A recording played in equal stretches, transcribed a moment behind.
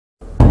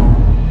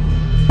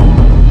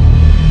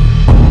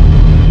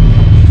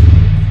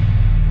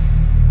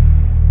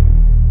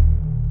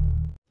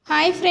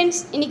Hi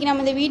friends, இன்றைக்கி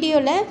நம்ம இந்த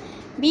வீடியோவில்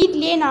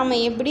வீட்லேயே நாம்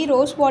எப்படி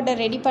ரோஸ் வாட்டர்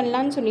ரெடி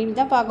பண்ணலான்னு சொல்லிட்டு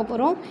தான் பார்க்க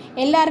போகிறோம்.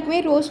 எல்லாருக்குமே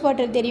ரோஸ்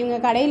வாட்டர் தெரியுங்க,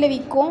 கடையில்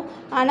விற்கும்.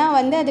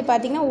 ஆனால் அது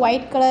பார்த்திங்கன்னா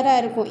ஒயிட்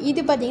கலராக இருக்கும்.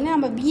 இது பார்த்திங்கன்னா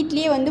நம்ம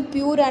வீட்லேயே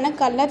பியூரான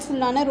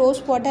கலர்ஃபுல்லான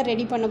ரோஸ் வாட்டர்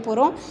ரெடி பண்ண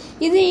போகிறோம்.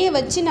 இதையே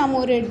வச்சு நம்ம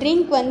ஒரு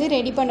ட்ரிங்க்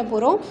ரெடி பண்ண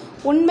போகிறோம்.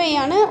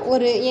 உண்மையான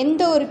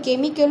எந்த ஒரு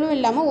கெமிக்கலும்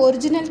இல்லாமல்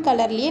ஒரிஜினல்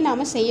கலர்லேயே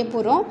நாம் செய்ய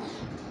போகிறோம்.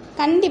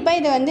 கண்டிப்பாக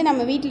இதை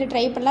நம்ம வீட்டில்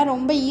ட்ரை பண்ணலாம்.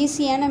 ரொம்ப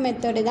ஈஸியான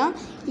மெத்தடு தான்.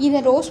 இதை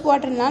ரோஸ்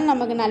வாட்டர்னால்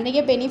நமக்கு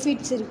நிறைய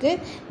பெனிஃபிட்ஸ் இருக்குது.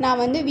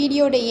 நான்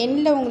வீடியோட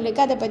எண்டில்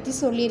உங்களுக்கு அதை பற்றி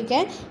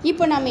சொல்லியிருக்கேன்.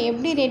 இப்போ நம்ம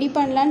எப்படி ரெடி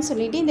பண்ணலான்னு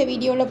சொல்லிவிட்டு இந்த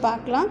வீடியோவில்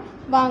பார்க்கலாம்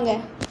வாங்க.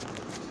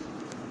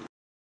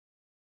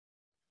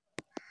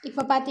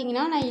 இப்போ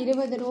பார்த்தீங்கன்னா நான்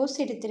 20 ரோஸ்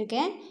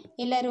எடுத்திருக்கேன்.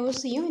 எல்லா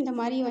ரோஸையும் இந்த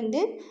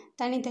மாதிரி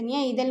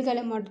தனித்தனியாக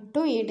இதழ்களை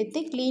மட்டும் எடுத்து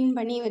க்ளீன்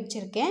பண்ணி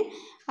வச்சுருக்கேன்.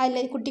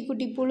 அதில் குட்டி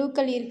குட்டி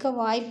புழுக்கள் இருக்க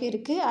வாய்ப்பு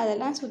இருக்குது.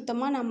 அதெல்லாம்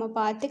சுத்தமாக நம்ம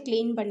பார்த்து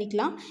க்ளீன்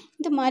பண்ணிக்கலாம்.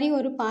 இந்த மாதிரி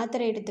ஒரு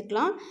பாத்திரம்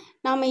எடுத்துக்கலாம்.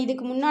 நாம்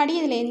இதுக்கு முன்னாடி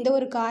இதில் எந்த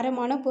ஒரு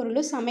காரமான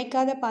பொருளும்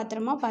சமைக்காத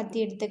பாத்திரமாக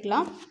பார்த்து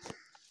எடுத்துக்கலாம்.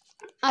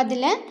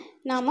 அதில்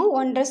நாம்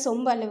 1.5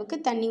 சொம்பு அளவுக்கு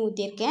தண்ணி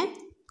ஊற்றியிருக்கேன்.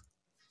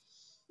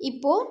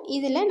 இப்போது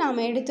இதில்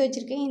நாம் எடுத்து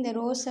வச்சுருக்கேன் இந்த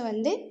ரோஸை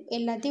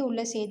எல்லாத்தையும்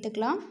உள்ளே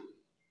சேர்த்துக்கலாம்.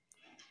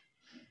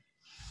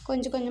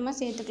 கொஞ்சம் கொஞ்சமாக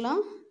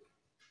சேர்த்துக்கலாம்.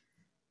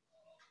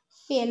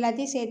 இப்போ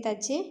எல்லாத்தையும்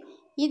சேர்த்தாச்சு.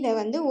 இதை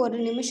 1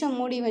 நிமிஷம்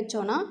மூடி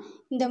வச்சோன்னா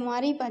இந்த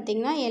மாதிரி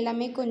பார்த்திங்கன்னா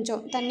எல்லாமே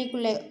கொஞ்சம்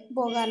தண்ணிக்குள்ளே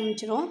போக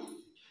ஆரம்பிச்சிடும்.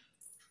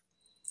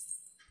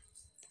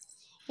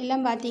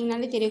 எல்லாம்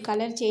பார்த்திங்கனாலே தெரியும்,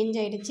 கலர் சேஞ்ச்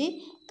ஆகிடுச்சு.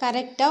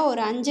 கரெக்டாக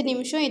ஒரு 5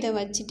 நிமிஷம் இதை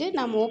வச்சுட்டு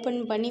நம்ம ஓப்பன்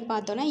பண்ணி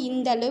பார்த்தோன்னா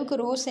இந்த அளவுக்கு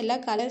ரோஸ்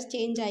எல்லாம் கலர்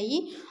சேஞ்ச் ஆகி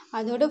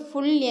அதோட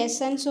ஃபுல்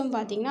எசன்ஸும்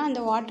பார்த்திங்கன்னா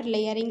அந்த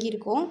வாட்டரில்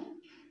இறங்கியிருக்கும்.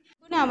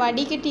 இப்போ நான்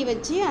வடிகட்டி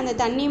வச்சு அந்த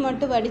தண்ணி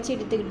மட்டும் வடித்து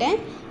எடுத்துக்கிட்டேன்.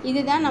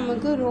 இதுதான்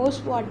நமக்கு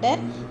ரோஸ்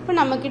வாட்டர். இப்போ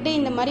நம்மக்கிட்ட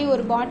இந்த மாதிரி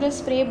ஒரு பாட்டில்,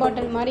 ஸ்ப்ரே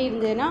பாட்டில் மாதிரி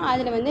இருந்ததுன்னா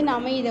அதில்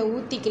நம்ம இதை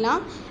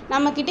ஊற்றிக்கலாம்.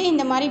 நம்மக்கிட்ட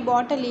இந்த மாதிரி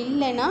பாட்டில்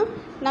இல்லைன்னா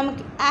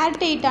நமக்கு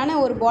ஏர்டைட்டான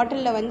ஒரு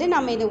பாட்டிலில்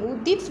நம்ம இதை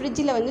ஊற்றி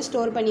ஃப்ரிட்ஜில்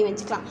ஸ்டோர் பண்ணி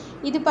வச்சுக்கலாம்.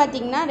 இது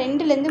பார்த்திங்கன்னா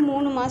 2லேருந்து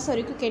 3 மாதம்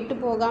வரைக்கும் கெட்டு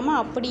போகாமல்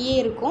அப்படியே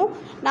இருக்கும்.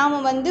 நாம்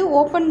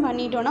ஓப்பன்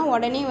பண்ணிட்டோன்னா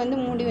உடனே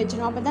மூடி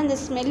வச்சிடும். அப்போ தான் அந்த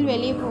ஸ்மெல்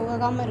வெளியே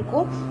போகாமல்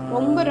இருக்கும்.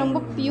 ரொம்ப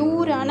ரொம்ப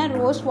பியூரான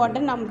ரோஸ்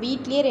வாட்டர் நம்ம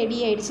வீட்லேயே ரெடி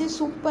ஆகிடுச்சு.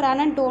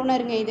 சூப்பரான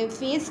டோனருங்க. இது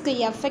ஃபேஸ்க்கு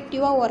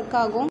எஃபெக்டிவாக ஒர்க்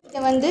ஆகும்.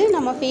 இதை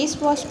நம்ம ஃபேஸ்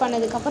வாஷ்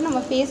பண்ணதுக்கப்புறம்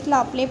நம்ம ஃபேஸில்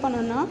அப்ளை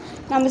பண்ணோன்னா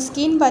நம்ம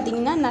ஸ்கின்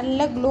பார்த்திங்கன்னா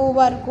நல்ல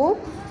க்ளோவாக இருக்கும்.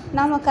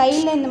 நாம்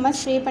கையில் இந்த மாதிரி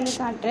ஸ்ப்ரே பண்ணி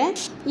காட்டுறேன்.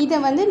 இதை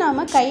நாம்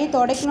கையை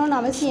துடைக்கணும்னு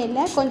அவசியம்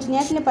இல்லை. கொஞ்சம்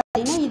நேரத்தில்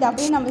பார்த்திங்கன்னா இது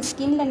அப்படியே நம்ம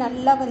ஸ்கின்னில்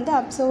நல்லா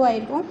அப்சர்வ்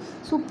ஆகிருக்கும்.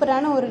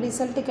 சூப்பரான ஒரு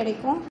ரிசல்ட்டு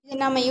கிடைக்கும். இதை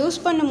நம்ம யூஸ்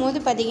பண்ணும்போது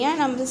பார்த்திங்கன்னா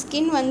நம்ம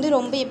ஸ்கின்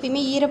ரொம்ப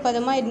எப்பயுமே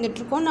ஈரப்பதமாக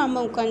இருந்துகிட்ருக்கோம்.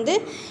 நமக்கு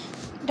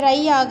ட்ரை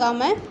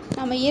ஆகாமல்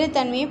நம்ம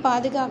ஈரத்தன்மையை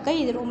பாதுகாக்க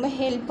இது ரொம்ப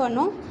ஹெல்ப்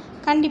பண்ணும்.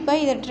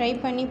 கண்டிப்பாக இதை ட்ரை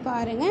பண்ணி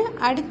பாருங்கள்.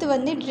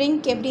 அடுத்து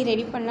ட்ரிங்க் எப்படி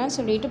ரெடி பண்ணலான்னு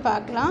சொல்லிட்டு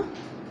பார்க்கலாம்.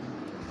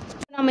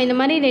 நம்ம இந்த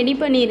மாதிரி ரெடி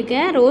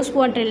பண்ணியிருக்கேன். ரோஸ்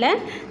வாட்டரில்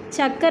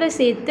சர்க்கரை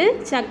சேர்த்து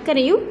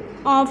சர்க்கரையும்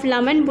ஆஃப்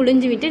லெமன்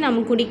புழிஞ்சு விட்டு நம்ம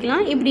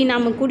குடிக்கலாம். இப்படி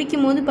நம்ம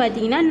குடிக்கும் போது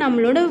பார்த்திங்கன்னா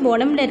நம்மளோட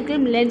உடம்புல இருக்கிற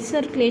பிளட்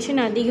சர்க்குலேஷன்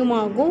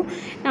அதிகமாகும்.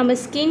 நம்ம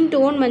ஸ்கின்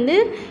டோன்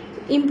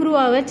இம்ப்ரூவ்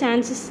ஆக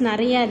சான்சஸ்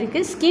நிறையா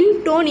இருக்குது. ஸ்கின்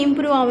டோன்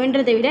இம்ப்ரூவ்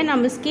ஆகுன்றதை விட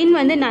நம்ம ஸ்கின்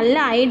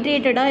நல்லா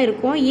ஹைட்ரேட்டடாக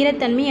இருக்கும்,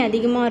 ஈரத்தன்மை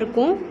அதிகமாக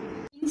இருக்கும்.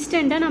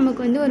 இன்ஸ்டண்ட்டாக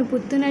நமக்கு ஒரு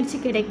புத்துணர்ச்சி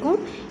கிடைக்கும்.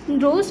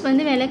 ரோஸ்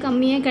விலை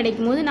கம்மியாக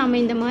கிடைக்கும் போது நம்ம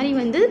இந்த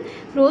மாதிரி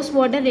ரோஸ்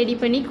வாட்டர் ரெடி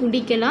பண்ணி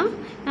குடிக்கலாம்.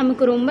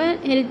 நமக்கு ரொம்ப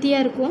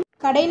ஹெல்த்தியாக இருக்கும்.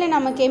 கடையில்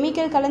நம்ம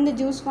கெமிக்கல் கலந்து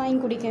ஜூஸ் வாங்கி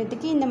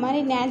குடிக்கிறதுக்கு இந்த மாதிரி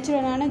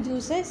நேச்சுரலான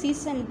ஜூஸை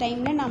சீசன்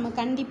டைமில் நம்ம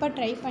கண்டிப்பாக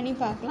ட்ரை பண்ணி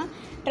பார்க்கலாம்.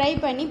 ட்ரை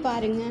பண்ணி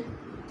பாருங்கள்.